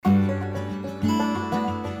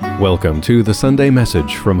Welcome to the Sunday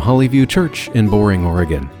message from Hollyview Church in Boring,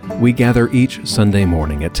 Oregon. We gather each Sunday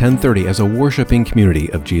morning at 10:30 as a worshiping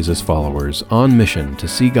community of Jesus followers on mission to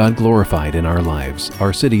see God glorified in our lives,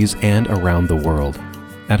 our cities, and around the world.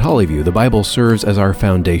 At Hollyview, the Bible serves as our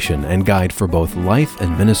foundation and guide for both life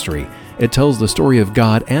and ministry. It tells the story of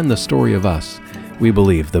God and the story of us. We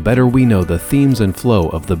believe the better we know the themes and flow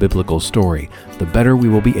of the biblical story, the better we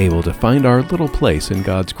will be able to find our little place in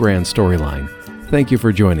God's grand storyline. Thank you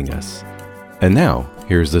for joining us. And now,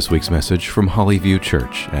 here's this week's message from Hollyview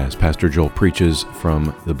Church as Pastor Joel preaches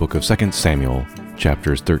from the book of 2 Samuel,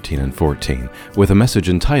 chapters 13 and 14, with a message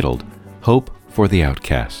entitled, Hope for the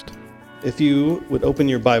Outcast. If you would open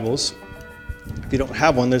your Bibles, if you don't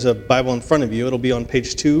have one, there's a Bible in front of you. It'll be on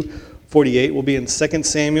page 248. We'll be in 2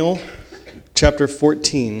 Samuel, chapter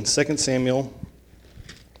 14. 2 Samuel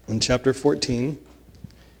in chapter 14.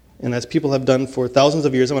 And as people have done for thousands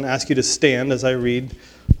of years, I'm going to ask you to stand as I read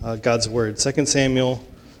God's Word. 2 Samuel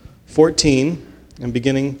 14, and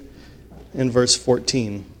beginning in verse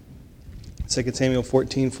 14. 2 Samuel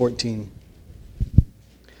 14:14.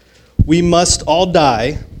 We must all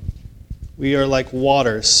die. We are like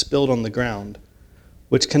water spilled on the ground,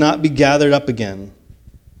 which cannot be gathered up again.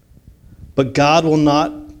 But God will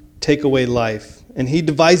not take away life, and He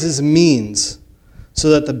devises means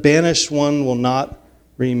so that the banished one will not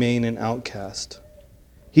remain an outcast.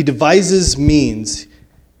 He devises means.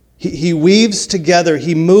 He weaves together.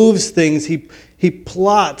 He moves things. He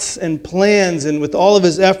plots and plans, and with all of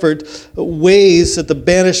his effort, ways that the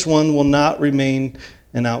banished one will not remain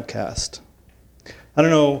an outcast. I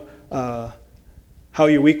don't know how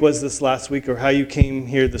your week was this last week or how you came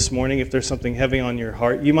here this morning, if there's something heavy on your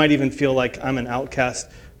heart. You might even feel like I'm an outcast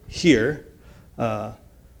here.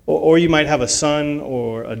 Or you might have a son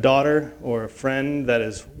or a daughter or a friend that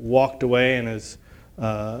has walked away and is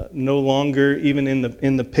no longer even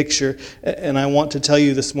in the picture. And I want to tell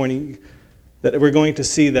you this morning that we're going to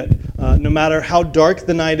see that no matter how dark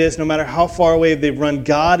the night is, no matter how far away they've run,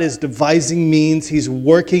 God is devising means. He's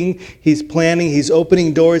working, He's planning, He's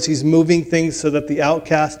opening doors, He's moving things so that the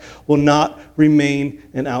outcast will not remain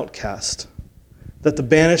an outcast, that the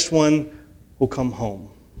banished one will come home.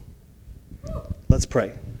 Let's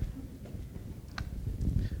pray.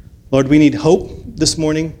 Lord, we need hope this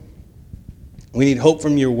morning. We need hope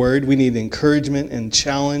from your word. We need encouragement and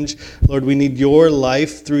challenge. Lord, we need your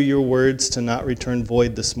life through your words to not return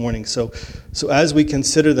void this morning. So as we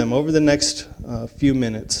consider them over the next few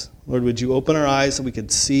minutes, Lord, would you open our eyes so we could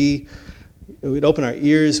see, we'd open our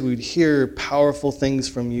ears, we'd hear powerful things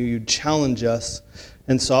from you, you'd challenge us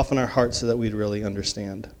and soften our hearts so that we'd really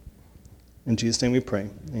understand. In Jesus' name we pray,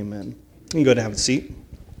 amen. You can go to have a seat.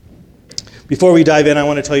 Before we dive in, I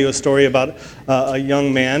want to tell you a story about a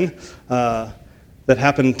young man that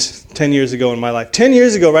happened 10 years ago in my life. 10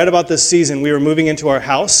 years ago, right about this season, we were moving into our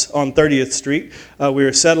house on 30th Street. We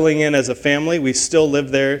were settling in as a family. We still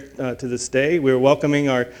live there to this day. We were welcoming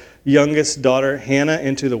our youngest daughter, Hannah,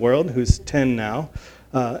 into the world, who's 10 now.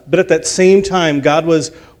 But at that same time, God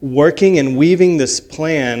was working and weaving this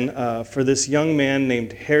plan for this young man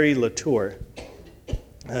named Harry Latour.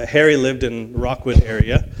 Harry lived in Rockwood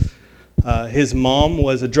area. His mom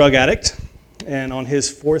was a drug addict, and on his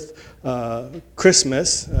fourth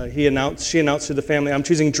Christmas, she announced to the family, "I'm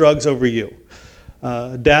choosing drugs over you."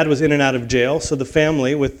 Dad was in and out of jail, so the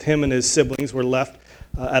family, with him and his siblings, were left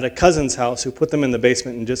at a cousin's house who put them in the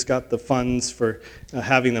basement and just got the funds for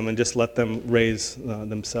having them and just let them raise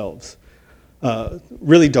themselves.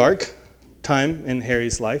 Really dark time in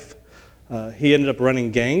Harry's life. He ended up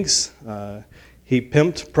running gangs. He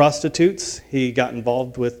pimped prostitutes. He got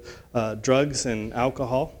involved with drugs and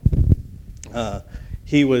alcohol.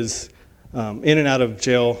 He was in and out of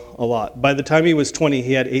jail a lot. By the time he was 20,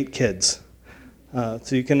 he had 8 kids.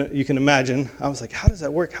 So you can imagine. I was like, how does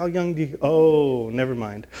that work? How young do you? Oh, never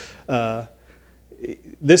mind.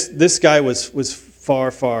 This guy was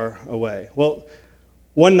far, far away. Well,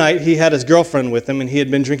 one night he had his girlfriend with him, and he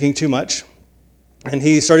had been drinking too much. And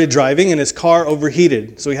he started driving, and his car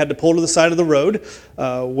overheated. So he had to pull to the side of the road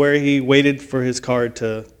where he waited for his car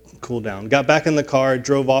to cool down. Got back in the car,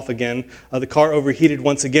 drove off again. The car overheated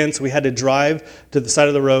once again, so we had to drive to the side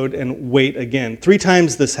of the road and wait again. 3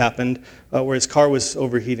 times this happened where his car was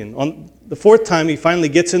overheating. On the 4th time, he finally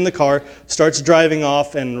gets in the car, starts driving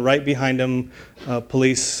off, and right behind him,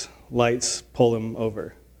 police lights pull him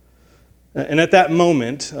over. And at that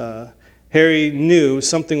moment, Harry knew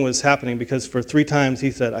something was happening because for 3 times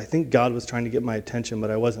he said, I think God was trying to get my attention, but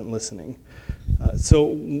I wasn't listening.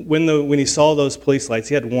 So when he saw those police lights,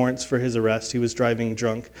 he had warrants for his arrest. He was driving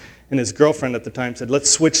drunk. And his girlfriend at the time said, let's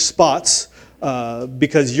switch spots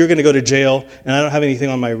because you're going to go to jail, and I don't have anything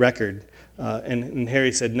on my record. And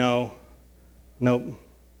Harry said, nope,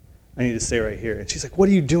 I need to stay right here. And she's like, what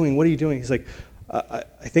are you doing? What are you doing? He's like, I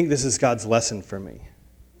think this is God's lesson for me.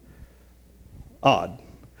 Odd.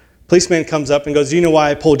 Policeman comes up and goes, do you know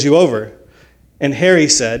why I pulled you over? And Harry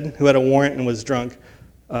said, who had a warrant and was drunk,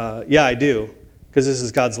 yeah, I do, because this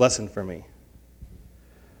is God's lesson for me.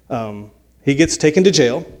 He gets taken to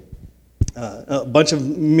jail. A bunch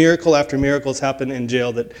of miracle after miracles happen in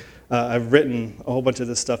jail that I've written a whole bunch of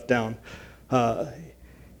this stuff down.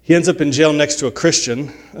 He ends up in jail next to a Christian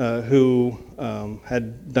who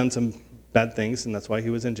had done some bad things, and that's why he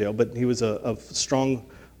was in jail, but he was a strong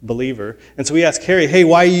believer. And so we asked Harry, hey,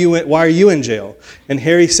 why are you in jail? And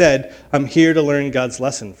Harry said, I'm here to learn God's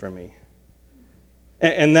lesson for me.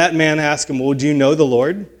 And that man asked him, well, do you know the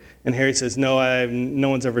Lord? And Harry says, no, no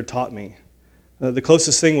one's ever taught me. The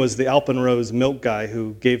closest thing was the Alpenrose milk guy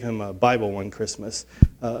who gave him a Bible one Christmas,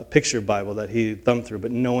 a picture Bible that he thumbed through, but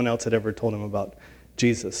no one else had ever told him about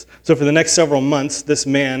Jesus. So for the next several months, this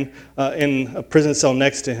man in a prison cell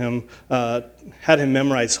next to him had him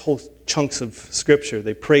memorize whole chunks of Scripture.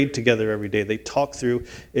 They prayed together every day. They talked through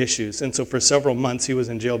issues. And so for several months, he was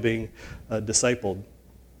in jail being discipled.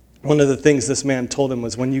 One of the things this man told him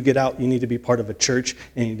was, when you get out, you need to be part of a church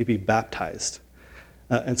and you need to be baptized.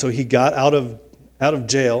 And so he got out of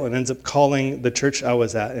jail and ends up calling the church I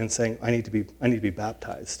was at and saying, I need to be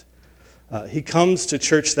baptized. He comes to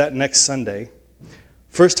church that next Sunday,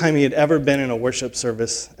 first time he had ever been in a worship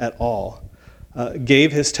service at all,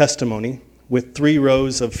 gave his testimony with 3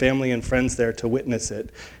 rows of family and friends there to witness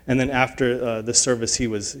it, and then after the service he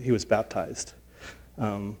was baptized.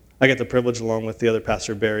 I got the privilege, along with the other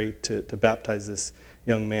Pastor Barry, to baptize this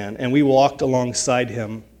young man, and we walked alongside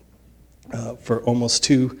him for almost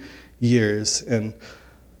 2 years, and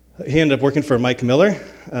he ended up working for Mike Miller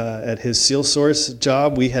at his Seal Source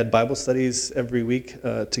job. We had Bible studies every week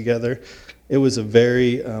together. It was a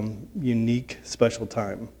very unique, special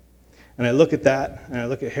time. And I look at that, and I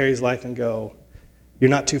look at Harry's life and go,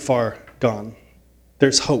 you're not too far gone.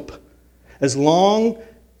 There's hope. As long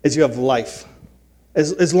as you have life,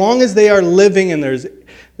 as long as they are living and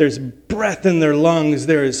there's breath in their lungs,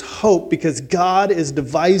 there is hope, because God is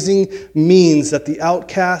devising means that the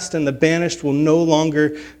outcast and the banished will no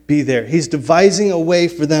longer be there. He's devising a way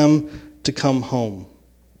for them to come home.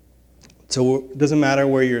 So it doesn't matter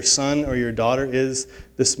where your son or your daughter is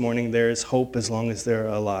this morning, there is hope as long as they're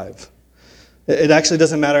alive. It actually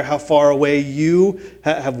doesn't matter how far away you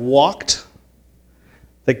have walked,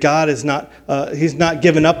 that God is not, He's not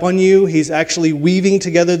given up on you. He's actually weaving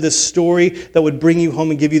together this story that would bring you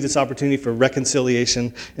home and give you this opportunity for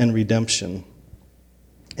reconciliation and redemption.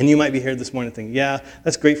 And you might be here this morning thinking, yeah,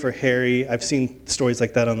 that's great for Harry. I've seen stories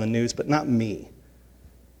like that on the news, but not me.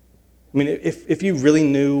 I mean, if you really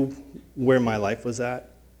knew where my life was at,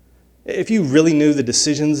 if you really knew the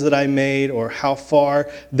decisions that I made or how far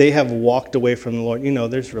they have walked away from the Lord, you know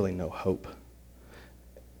there's really no hope.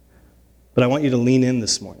 But I want you to lean in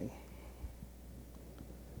this morning.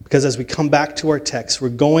 Because as we come back to our text, we're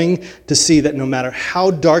going to see that no matter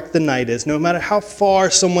how dark the night is, no matter how far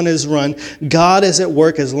someone has run, God is at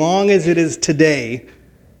work as long as it is today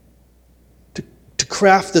to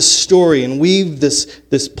craft this story and weave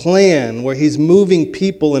this plan where He's moving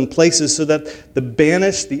people and places so that the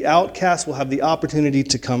banished, the outcast, will have the opportunity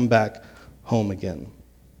to come back home again.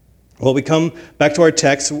 Well, we come back to our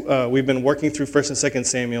text. We've been working through 1st and 2nd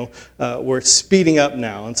Samuel. We're speeding up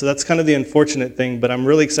now, and so that's kind of the unfortunate thing, but I'm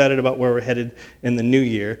really excited about where we're headed in the new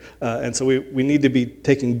year. And so we need to be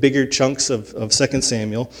taking bigger chunks of 2nd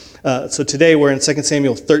Samuel. So today we're in 2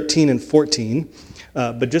 Samuel 13 and 14.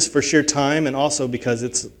 But just for sheer time, and also because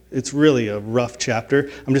it's really a rough chapter,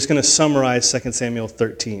 I'm just going to summarize 2 Samuel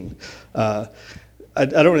 13. I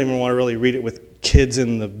don't even want to really read it with kids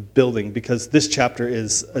in the building, because this chapter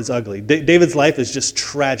is ugly. David's life is just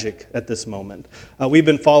tragic at this moment. We've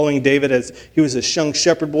been following David as he was a young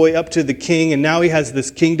shepherd boy up to the king, and now he has this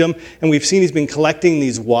kingdom, and we've seen he's been collecting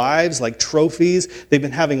these wives like trophies. They've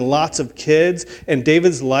been having lots of kids, and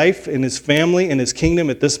David's life and his family and his kingdom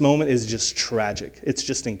at this moment is just tragic. It's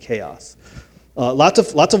just in chaos. Lots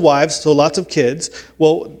of wives, so lots of kids.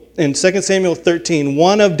 Well, in 2 Samuel 13,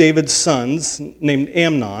 one of David's sons, named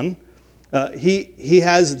Amnon, he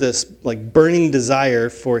has this like burning desire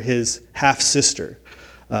for his half-sister.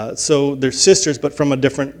 So they're sisters, but from a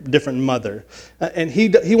different mother. And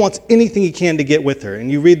he wants anything he can to get with her. And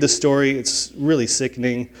you read the story, it's really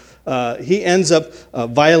sickening. He ends up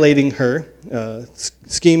violating her,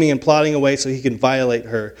 scheming and plotting away so he can violate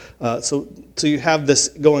her. So you have this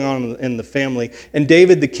going on in the family. And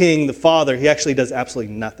David, the king, the father, he actually does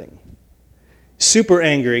absolutely nothing. super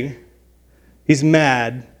angry, he's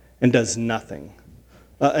mad, and does nothing.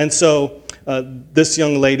 And so this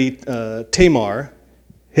young lady, Tamar,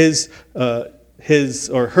 his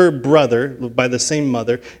or her brother, by the same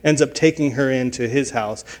mother, ends up taking her into his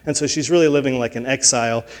house. And so she's really living like an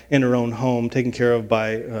exile in her own home, taken care of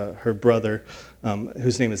by her brother,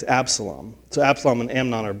 whose name is Absalom. So Absalom and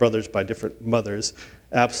Amnon are brothers by different mothers.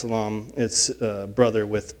 Absalom is brother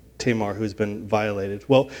with Tamar, who's been violated.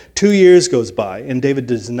 Well, 2 years goes by, and David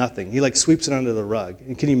does nothing. He like sweeps it under the rug.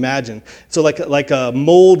 And can you imagine? So like a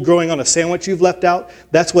mold growing on a sandwich you've left out,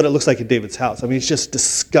 that's what it looks like at David's house. I mean, it's just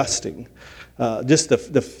disgusting. Just the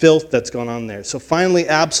filth that's gone on there. So finally,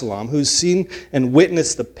 Absalom, who's seen and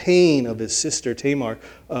witnessed the pain of his sister Tamar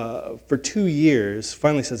for 2 years,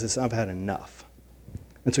 finally says, I've had enough.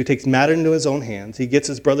 And so he takes matter into his own hands. He gets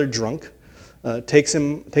his brother drunk, takes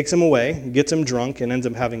him away, gets him drunk, and ends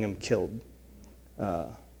up having him killed.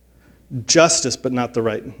 Justice, but not the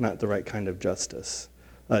right kind of justice.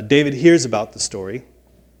 David hears about the story,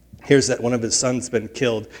 hears that one of his sons has been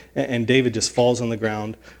killed, and David just falls on the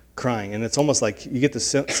ground crying. And it's almost like you get the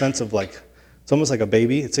sense of like, it's almost like a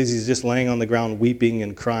baby. It says he's just laying on the ground weeping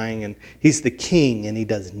and crying, and he's the king, and he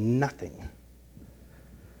does nothing.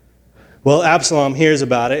 Well, Absalom hears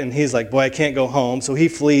about it, and he's like, boy, I can't go home. So he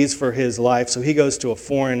flees for his life. So he goes to a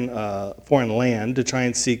foreign land to try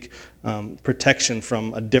and seek protection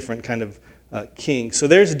from a different kind of king. So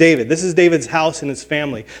there's David. This is David's house and his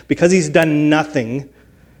family. Because he's done nothing,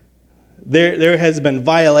 there has been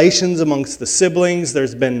violations amongst the siblings.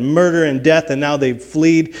 There's been murder and death, and now they've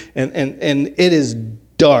fled, and it is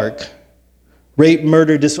dark. Rape,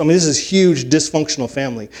 murder, this is a huge dysfunctional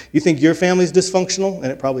family. You think your family's dysfunctional? And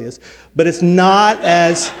it probably is. But it's not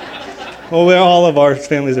as, well, all of our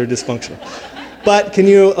families are dysfunctional. But can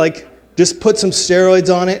you, just put some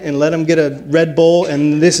steroids on it and let them get a Red Bull,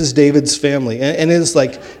 and this is David's family. And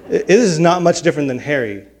it is not much different than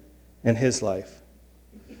Harry and his life.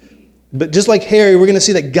 But just like Harry, we're going to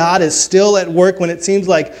see that God is still at work when it seems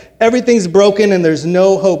like everything's broken and there's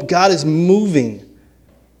no hope. God is moving.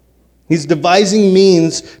 He's devising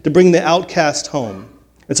means to bring the outcast home.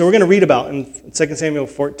 And so we're going to read about in 2 Samuel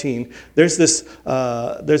 14, there's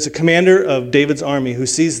a commander of David's army who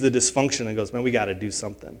sees the dysfunction and goes, man, we got to do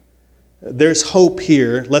something. There's hope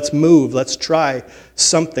here. Let's move. Let's try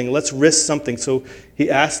something. Let's risk something. So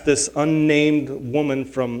he asked this unnamed woman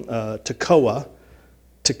from Tekoa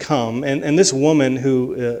to come. And this woman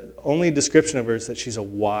who, only description of her is that she's a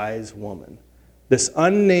wise woman. This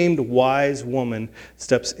unnamed wise woman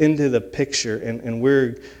steps into the picture, and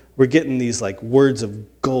we're getting these words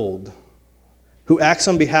of gold, who acts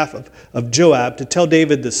on behalf of Joab to tell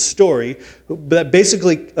David this story that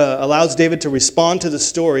basically allows David to respond to the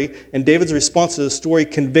story, and David's response to the story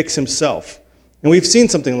convicts himself. And we've seen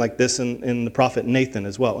something like this in the prophet Nathan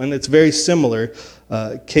as well, and it's very similar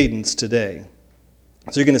cadence today.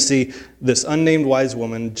 So you're going to see this unnamed wise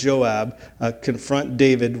woman, Joab, confront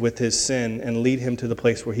David with his sin and lead him to the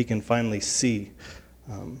place where he can finally see.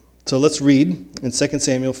 So let's read in 2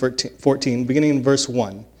 Samuel 14, beginning in verse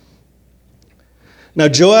 1. Now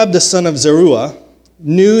Joab, the son of Zeruiah,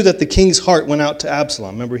 knew that the king's heart went out to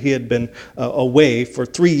Absalom. Remember, he had been away for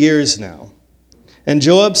 3 years now. And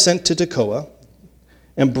Joab sent to Tekoa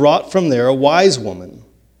and brought from there a wise woman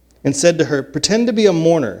and said to her, pretend to be a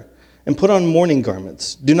mourner and put on mourning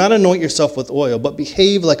garments. Do not anoint yourself with oil, but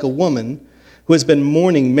behave like a woman who has been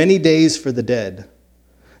mourning many days for the dead.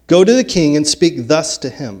 Go to the king and speak thus to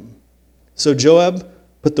him. So Joab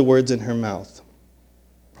put the words in her mouth.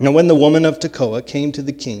 Now when the woman of Tekoa came to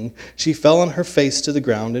the king, she fell on her face to the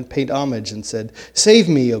ground and paid homage and said, Save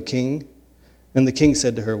me, O king. And the king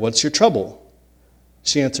said to her, What's your trouble?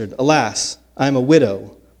 She answered, Alas, I am a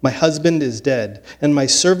widow. My husband is dead, and my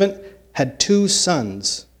servant had 2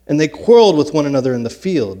 sons. And they quarreled with one another in the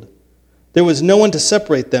field. There was no one to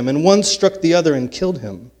separate them, and one struck the other and killed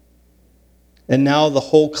him. And now the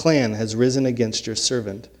whole clan has risen against your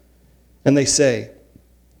servant. And they say,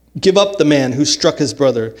 Give up the man who struck his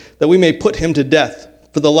brother, that we may put him to death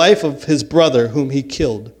for the life of his brother whom he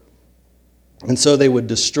killed. And so they would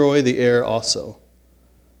destroy the heir also.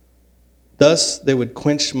 Thus they would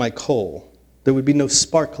quench my coal. There would be no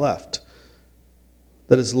spark left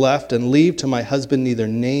that is left, and leave to my husband neither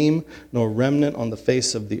name nor remnant on the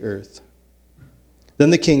face of the earth. Then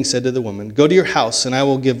the king said to the woman, Go to your house, and I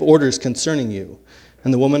will give orders concerning you.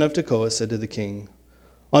 And the woman of Tekoa said to the king,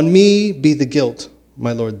 On me be the guilt,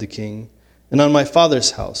 my lord the king, and on my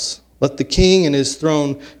father's house. Let the king and his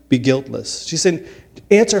throne be guiltless. She said,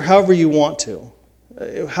 Answer however you want to.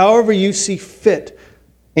 However you see fit,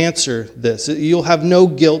 answer this. You'll have no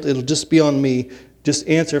guilt. It'll just be on me. Just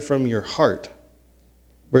answer from your heart.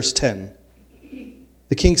 Verse 10.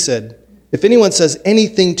 The king said, "If anyone says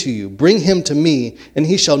anything to you, bring him to me, and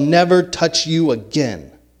he shall never touch you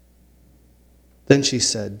again." Then she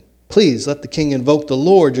said, "Please let the king invoke the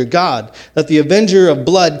Lord your God, that the avenger of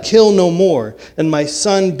blood kill no more, and my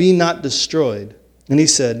son be not destroyed." And he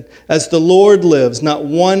said, "As the Lord lives, not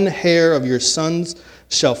one hair of your sons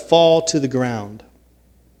shall fall to the ground."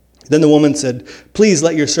 Then the woman said, "Please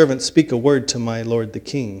let your servant speak a word to my lord the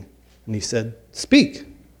king." And he said, "Speak."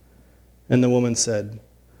 And the woman said,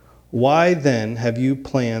 "Why then have you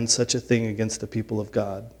planned such a thing against the people of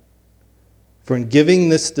God? For in giving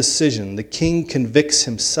this decision, the king convicts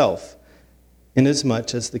himself,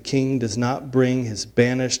 inasmuch as the king does not bring his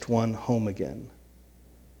banished one home again.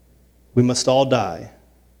 We must all die.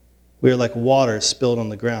 We are like water spilled on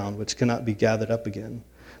the ground, which cannot be gathered up again.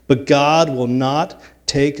 But God will not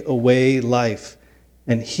take away life,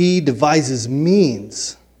 and he devises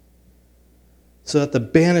means so that the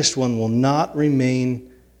banished one will not remain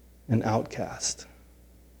an outcast."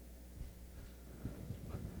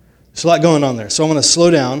 There's a lot going on there, so I'm going to slow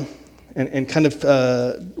down and kind of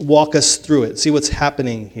walk us through it, see what's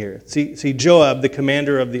happening here. See, Joab, the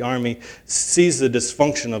commander of the army, sees the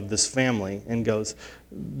dysfunction of this family and goes,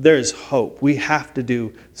 "There's hope. We have to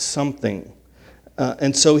do something."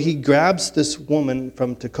 And so he grabs this woman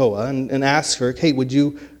from Tekoa and asks her, "Hey, would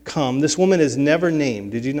you come?" This woman is never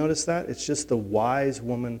named. Did you notice that? It's just the wise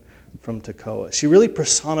woman from Tekoa. She really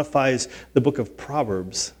personifies the book of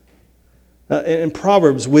Proverbs. In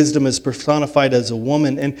Proverbs, wisdom is personified as a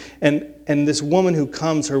woman, and this woman who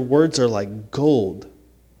comes, her words are like gold.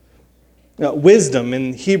 Wisdom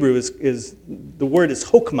in Hebrew is the word is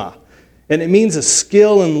chokmah, and it means a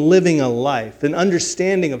skill in living a life, an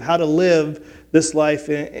understanding of how to live this life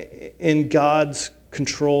in God's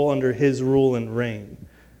control under his rule and reign.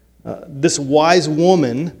 This wise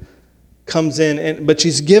woman comes in, but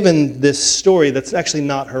she's given this story that's actually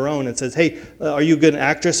not her own. It says, "Hey, are you a good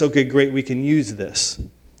actress? Okay, great, we can use this."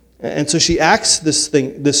 And so she acts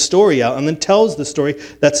this story out and then tells the story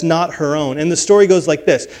that's not her own. And the story goes like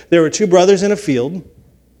this. There were two brothers in a field.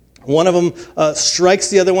 One of them strikes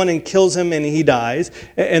the other one and kills him, and he dies.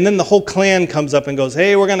 And then the whole clan comes up and goes,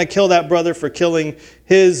 "Hey, we're going to kill that brother for killing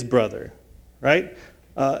his brother." Right?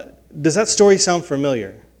 Does that story sound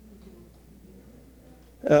familiar?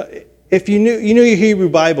 If you knew your Hebrew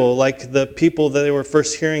Bible, like the people that they were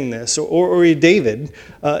first hearing this, or David,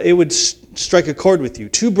 it would strike a chord with you.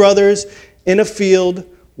 Two brothers in a field,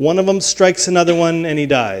 one of them strikes another one and he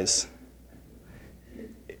dies.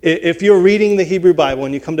 If you're reading the Hebrew Bible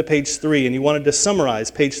and you come to page 3 and you wanted to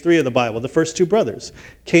summarize page 3 of the Bible, the first two brothers,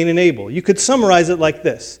 Cain and Abel, you could summarize it like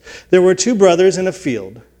this. There were two brothers in a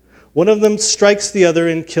field. One of them strikes the other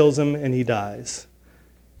and kills him and he dies.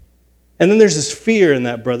 And then there's this fear in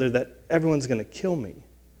that brother that everyone's going to kill me.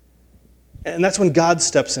 And that's when God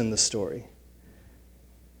steps in the story.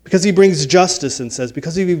 Because he brings justice and says,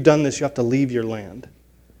 because you've done this, you have to leave your land.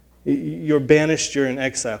 You're banished, you're in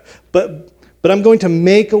exile. But I'm going to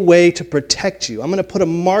make a way to protect you. I'm going to put a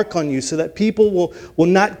mark on you so that people will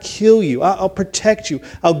not kill you. I'll protect you.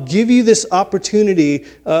 I'll give you this opportunity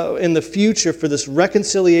in the future for this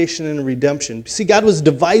reconciliation and redemption. See, God was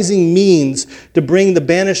devising means to bring the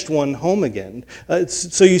banished one home again.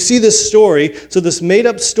 So you see this story. So this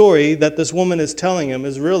made-up story that this woman is telling him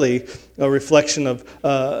is really a reflection of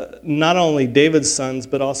not only David's sons,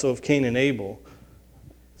 but also of Cain and Abel.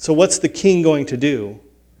 So what's the king going to do?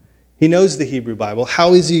 He knows the Hebrew Bible.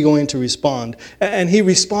 How is he going to respond? And he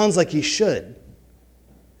responds like he should.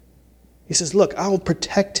 He says, look, I will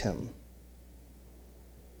protect him.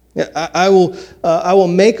 I will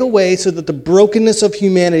make a way so that the brokenness of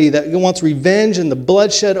humanity that wants revenge and the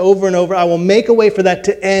bloodshed over and over, I will make a way for that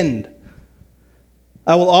to end.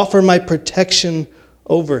 I will offer my protection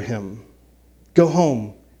over him. Go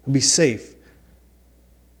home. He'll be safe.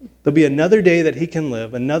 There'll be another day that he can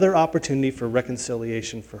live, another opportunity for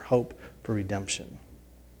reconciliation, for hope, for redemption.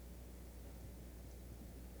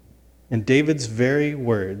 And David's very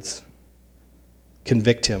words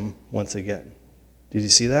convict him once again. Did you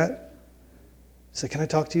see that? He said, "Can I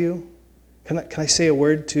talk to you? Can I say a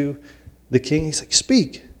word to the king?" He's like,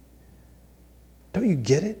 "Speak. Don't you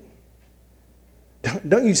get it?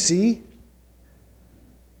 Don't you see?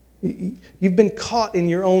 You've been caught in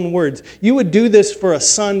your own words. You would do this for a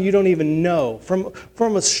son you don't even know.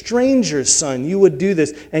 From a stranger's son, you would do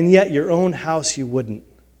this, and yet your own house you wouldn't.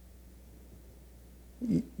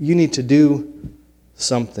 You need to do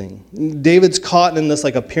something." David's caught in this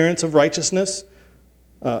like appearance of righteousness,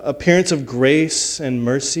 appearance of grace and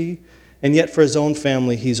mercy, and yet for his own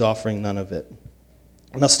family, he's offering none of it.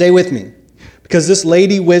 Now stay with me. Because this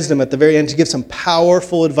Lady Wisdom at the very end, she gives some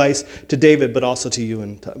powerful advice to David, but also to you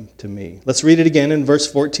and to me. Let's read it again in verse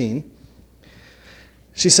 14.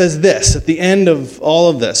 She says this, at the end of all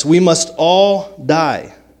of this, we must all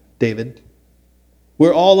die, David.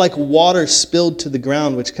 We're all like water spilled to the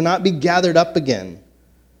ground, which cannot be gathered up again.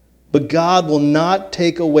 But God will not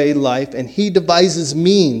take away life, and he devises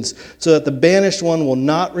means so that the banished one will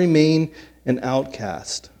not remain an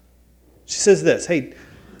outcast. She says this, hey,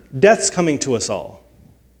 death's coming to us all.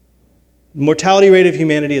 The mortality rate of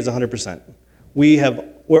humanity is 100%.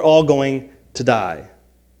 We're all going to die.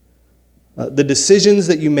 The decisions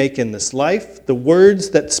that you make in this life, the words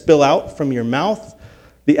that spill out from your mouth,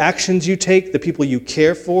 the actions you take, the people you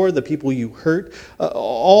care for, the people you hurt,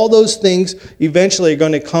 all those things eventually are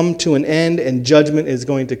going to come to an end, and judgment is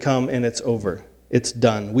going to come, and it's over. It's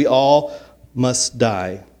done. We all must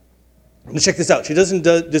die. Let's check this out. She doesn't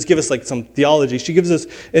just give us like some theology. She gives us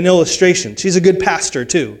an illustration. She's a good pastor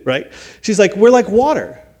too, right? She's like, we're like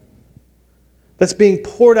water that's being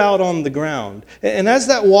poured out on the ground. And as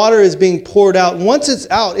that water is being poured out, once it's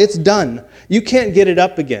out, it's done. You can't get it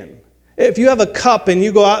up again. If you have a cup and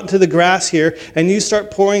you go out into the grass here and you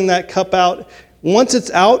start pouring that cup out, once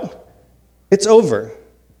it's out, it's over.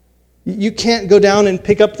 You can't go down and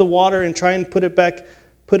pick up the water and try and put it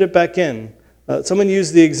back in. Someone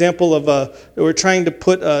used the example of we're trying to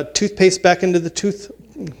put toothpaste back into the tooth,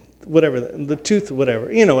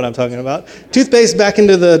 whatever. You know what I'm talking about. Toothpaste back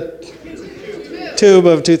into the tube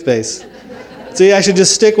of toothpaste. See, I should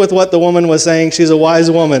just stick with what the woman was saying. She's a wise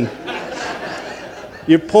woman.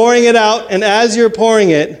 You're pouring it out, and as you're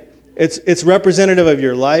pouring it, it's representative of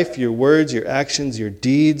your life, your words, your actions, your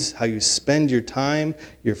deeds, how you spend your time,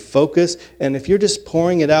 your focus. And if you're just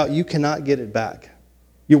pouring it out, you cannot get it back.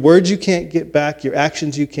 Your words you can't get back. Your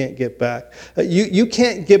actions you can't get back. You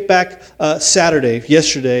can't get back Saturday,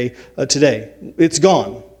 yesterday, today. It's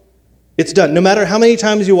gone. It's done. No matter how many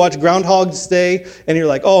times you watch Groundhog's Day and you're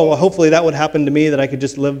like, oh, well, hopefully that would happen to me, that I could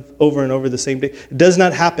just live over and over the same day. It does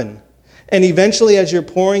not happen. And eventually, as you're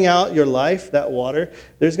pouring out your life, that water,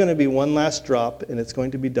 there's going to be one last drop, and it's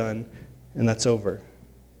going to be done, and that's over.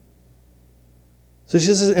 So she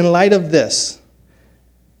says, in light of this,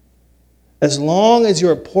 as long as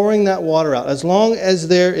you're pouring that water out, as long as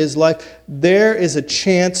there is life, there is a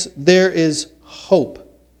chance, there is hope.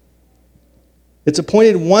 It's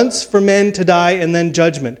appointed once for men to die and then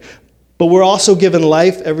judgment. But we're also given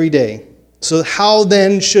life every day. So how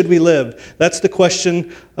then should we live? That's the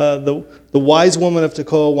question the wise woman of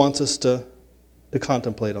Tekoa wants us to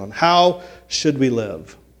contemplate on. How should we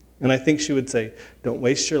live? And I think she would say, don't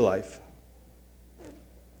waste your life.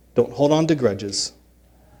 Don't hold on to grudges.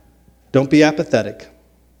 Don't be apathetic.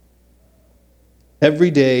 Every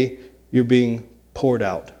day you're being poured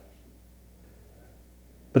out.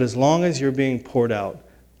 But as long as you're being poured out,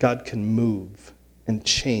 God can move and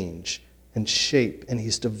change and shape, and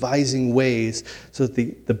he's devising ways so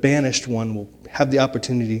that the banished one will have the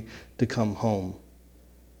opportunity to come home.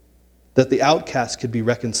 That the outcast could be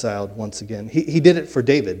reconciled once again. He did it for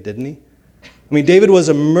David, didn't he? I mean, David was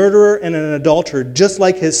a murderer and an adulterer, just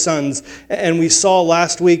like his sons. And we saw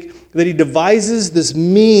last week that he devises this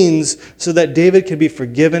means so that David can be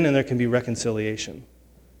forgiven and there can be reconciliation.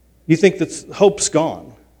 You think that hope's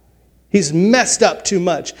gone. He's messed up too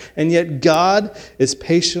much. And yet God is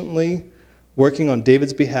patiently working on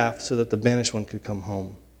David's behalf so that the banished one could come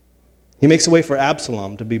home. He makes a way for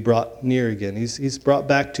Absalom to be brought near again. He's brought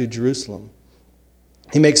back to Jerusalem.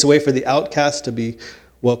 He makes a way for the outcast to be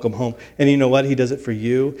welcome home. And you know what? He does it for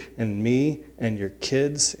you and me and your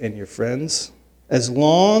kids and your friends. As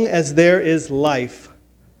long as there is life,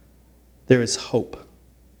 there is hope.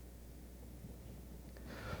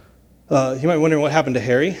 You might wonder what happened to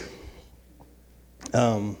Harry.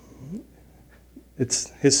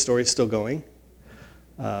 His story's still going.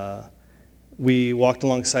 We walked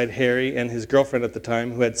alongside Harry and his girlfriend at the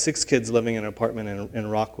time, who had 6 kids living in an apartment in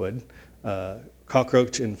Rockwood.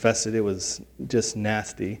 Cockroach infested. It was just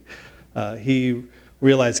nasty. He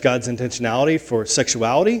realized God's intentionality for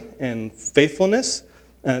sexuality and faithfulness.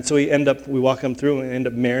 And so we walked him through and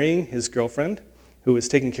ended up marrying his girlfriend, who was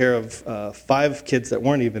taking care of 5 kids that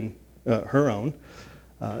weren't even her own.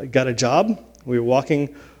 Got a job. We were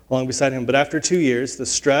walking along beside him. But after 2 years, the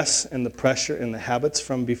stress and the pressure and the habits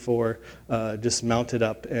from before just mounted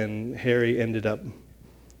up, and Harry ended up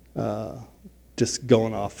just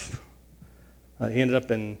going off. He ended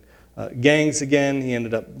up in gangs again. He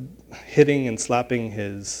ended up hitting and slapping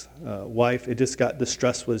his wife. The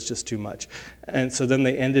stress was just too much. And so then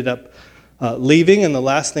they ended up leaving, and the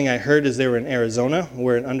last thing I heard is they were in Arizona,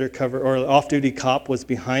 where an undercover or off-duty cop was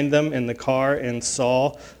behind them in the car and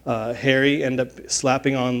saw Harry end up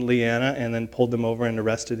slapping on Leanna and then pulled them over and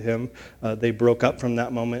arrested him. They broke up from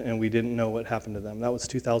that moment, and we didn't know what happened to them. That was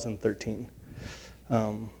 2013.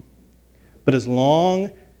 But as long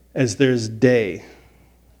as there's day,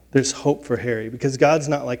 there's hope for Harry, because God's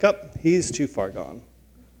not like, he's too far gone.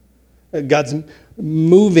 God's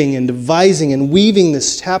moving and devising and weaving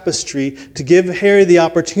this tapestry to give Harry the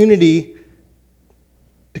opportunity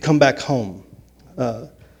to come back home.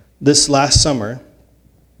 This last summer,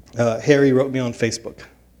 Harry wrote me on Facebook.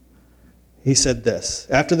 He said this: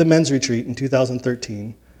 after the men's retreat in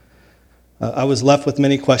 2013, I was left with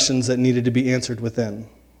many questions that needed to be answered within.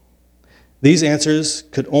 These answers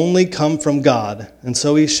could only come from God, and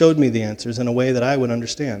so he showed me the answers in a way that I would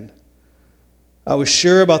understand. I was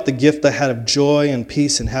sure about the gift I had of joy and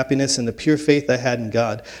peace and happiness and the pure faith I had in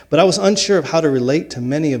God, but I was unsure of how to relate to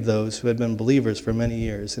many of those who had been believers for many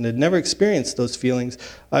years and had never experienced those feelings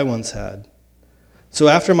I once had. So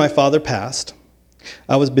after my father passed,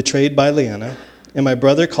 I was betrayed by Leanna, and my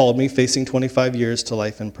brother called me facing 25 years to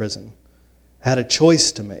life in prison. I had a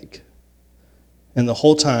choice to make, and the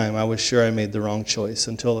whole time I was sure I made the wrong choice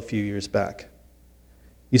until a few years back.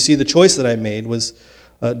 You see, the choice that I made was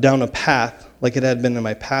down a path like it had been in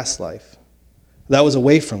my past life. That was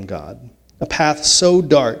away from God, a path so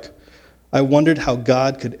dark, I wondered how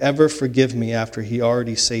God could ever forgive me after he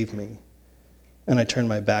already saved me, and I turned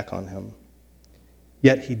my back on him.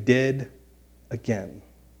 Yet he did again.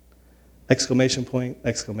 Exclamation point,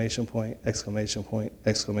 exclamation point, exclamation point,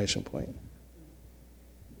 exclamation point.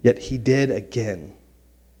 Yet he did again.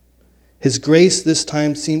 His grace this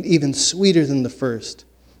time seemed even sweeter than the first.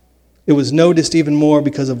 It was noticed even more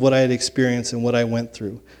because of what I had experienced and what I went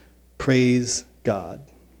through. Praise God.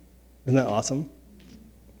 Isn't that awesome?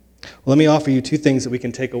 Well, let me offer you two things that we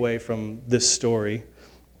can take away from this story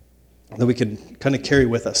that we can kind of carry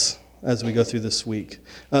with us as we go through this week.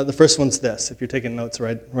 The first one's this. If you're taking notes,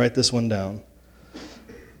 write this one down.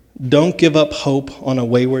 Don't give up hope on a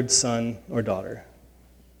wayward son or daughter.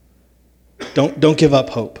 Don't give up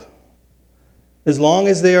hope. As long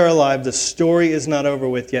as they are alive, the story is not over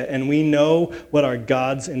with yet, and we know what our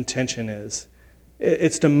God's intention is.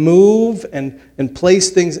 It's to move and place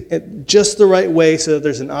things just the right way so that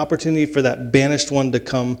there's an opportunity for that banished one to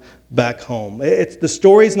come back home. The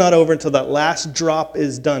story's not over until that last drop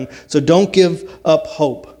is done, so don't give up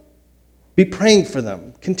hope. Be praying for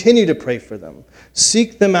them. Continue to pray for them.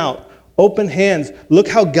 Seek them out. Open hands. Look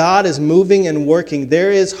how God is moving and working.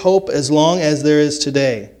 There is hope as long as there is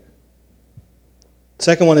today.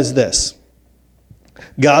 Second one is this.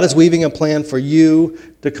 God is weaving a plan for you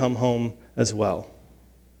to come home as well.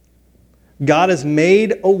 God has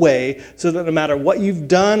made a way so that no matter what you've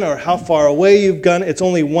done or how far away you've gone, it's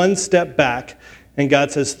only one step back. And God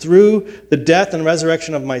says, through the death and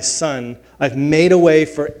resurrection of my son, I've made a way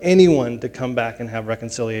for anyone to come back and have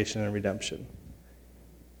reconciliation and redemption.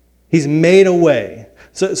 He's made a way.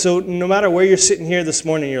 So no matter where you're sitting here this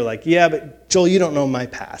morning, you're like, yeah, but Joel, you don't know my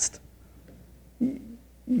past.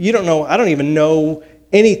 You don't know, I don't even know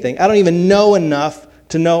anything. I don't even know enough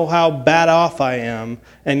to know how bad off I am,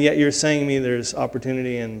 and yet you're saying to me there's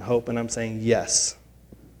opportunity and hope, and I'm saying yes.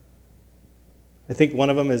 I think one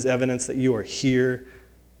of them is evidence that you are here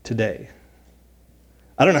today.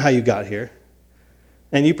 I don't know how you got here,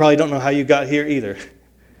 and you probably don't know how you got here either.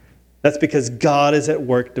 That's because God is at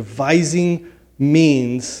work devising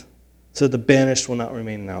means so the banished will not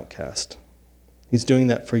remain an outcast. He's doing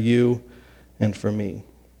that for you and for me.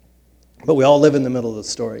 But we all live in the middle of the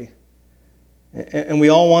story. And we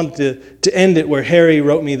all want to end it where Harry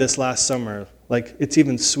wrote me this last summer. Like, it's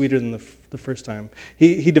even sweeter than the first time.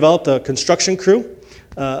 He developed a construction crew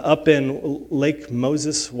up in Lake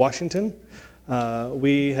Moses, Washington.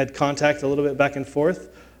 We had contact a little bit back and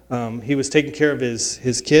forth. He was taking care of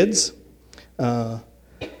his kids. So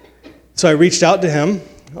I reached out to him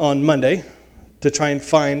on Monday to try and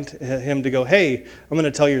find him to go, hey, I'm going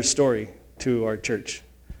to tell your story to our church.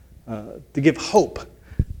 To give hope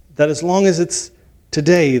that as long as it's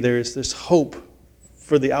today, there's hope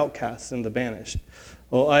for the outcasts and the banished.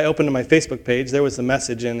 Well, I opened my Facebook page. There was the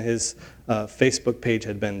message, and his Facebook page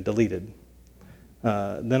had been deleted.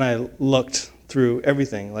 Then I looked through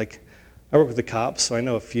everything. Like, I work with the cops, so I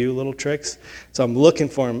know a few little tricks. So I'm looking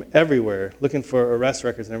for him everywhere, looking for arrest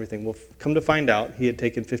records and everything. Well, come to find out, he had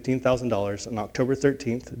taken $15,000 on October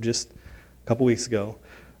 13th, just a couple weeks ago,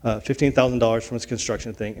 $15,000 from his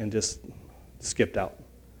construction thing and just skipped out.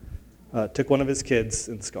 Took one of his kids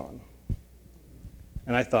and it's gone.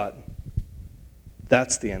 And I thought,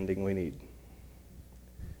 that's the ending we need.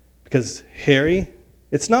 Because Harry,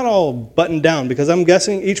 it's not all buttoned down, because I'm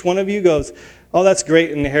guessing each one of you goes, oh, that's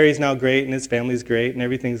great, and Harry's now great, and his family's great, and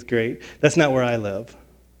everything's great. That's not where I live.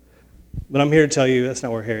 But I'm here to tell you that's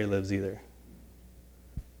not where Harry lives either.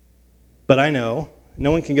 But I know,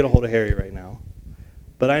 no one can get a hold of Harry right now,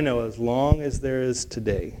 but I know as long as there is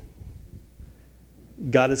today,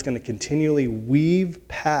 God is going to continually weave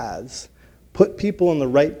paths, put people in the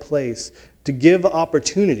right place to give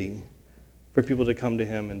opportunity for people to come to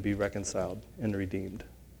him and be reconciled and redeemed.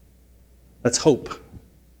 That's hope,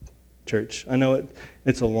 church. I know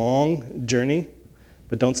it's a long journey,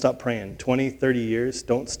 but don't stop praying. 20, 30 years,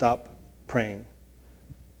 don't stop praying,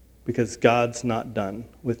 because God's not done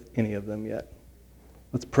with any of them yet.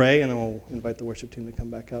 Let's pray, and then we'll invite the worship team to come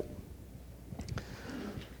back up.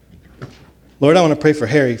 Lord, I want to pray for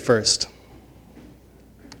Harry first.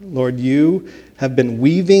 Lord, you have been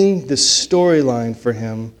weaving this storyline for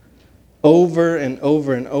him over and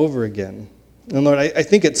over and over again. And Lord, I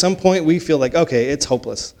think at some point we feel like, okay, it's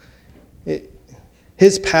hopeless.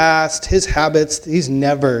 His past, his habits, he's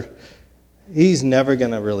never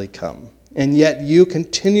going to really come. And yet you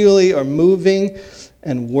continually are moving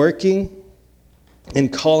and working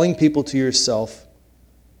and calling people to yourself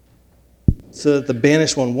so that the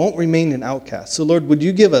banished one won't remain an outcast. So Lord, would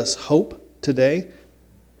you give us hope today?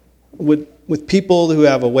 With people who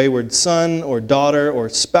have a wayward son or daughter or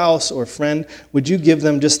spouse or friend, would you give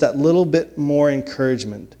them just that little bit more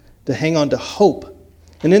encouragement to hang on to hope?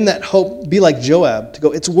 And in that hope, be like Joab, to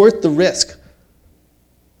go, it's worth the risk.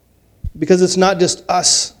 Because it's not just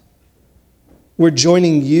us. We're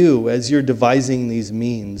joining you as you're devising these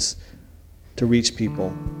means to reach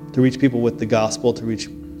people with the gospel, to reach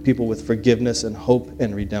people with forgiveness and hope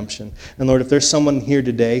and redemption. And Lord, if there's someone here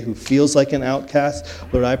today who feels like an outcast,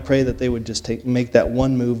 Lord, I pray that they would just make that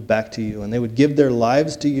one move back to you, and they would give their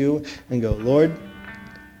lives to you and go, Lord,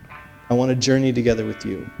 I want to journey together with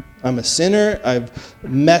you. I'm a sinner, I've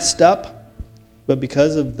messed up, but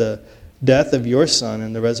because of the death of your Son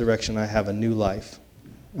and the resurrection, I have a new life.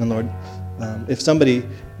 And Lord, if somebody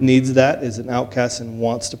needs that, is an outcast and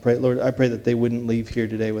wants to pray, Lord, I pray that they wouldn't leave here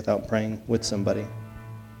today without praying with somebody.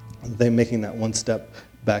 They making that one step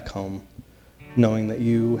back home, knowing that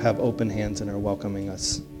you have open hands and are welcoming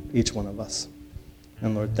us, each one of us.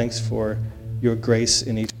 And Lord, thanks for your grace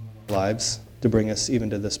in each of our lives to bring us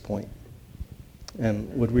even to this point.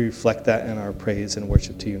 And would we reflect that in our praise and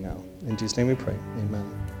worship to you now? In Jesus' name we pray. Amen.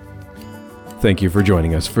 Thank you for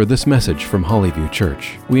joining us for this message from Hollyview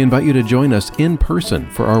Church. We invite you to join us in person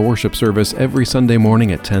for our worship service every Sunday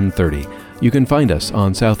morning at 10:30. You can find us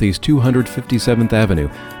on Southeast 257th Avenue,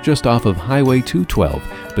 just off of Highway 212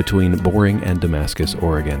 between Boring and Damascus,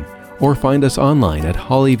 Oregon. Or find us online at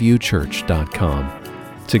hollyviewchurch.com.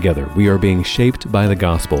 Together, we are being shaped by the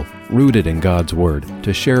gospel, rooted in God's Word,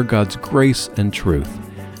 to share God's grace and truth.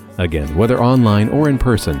 Again, whether online or in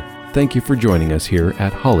person, thank you for joining us here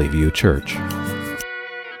at Hollyview Church.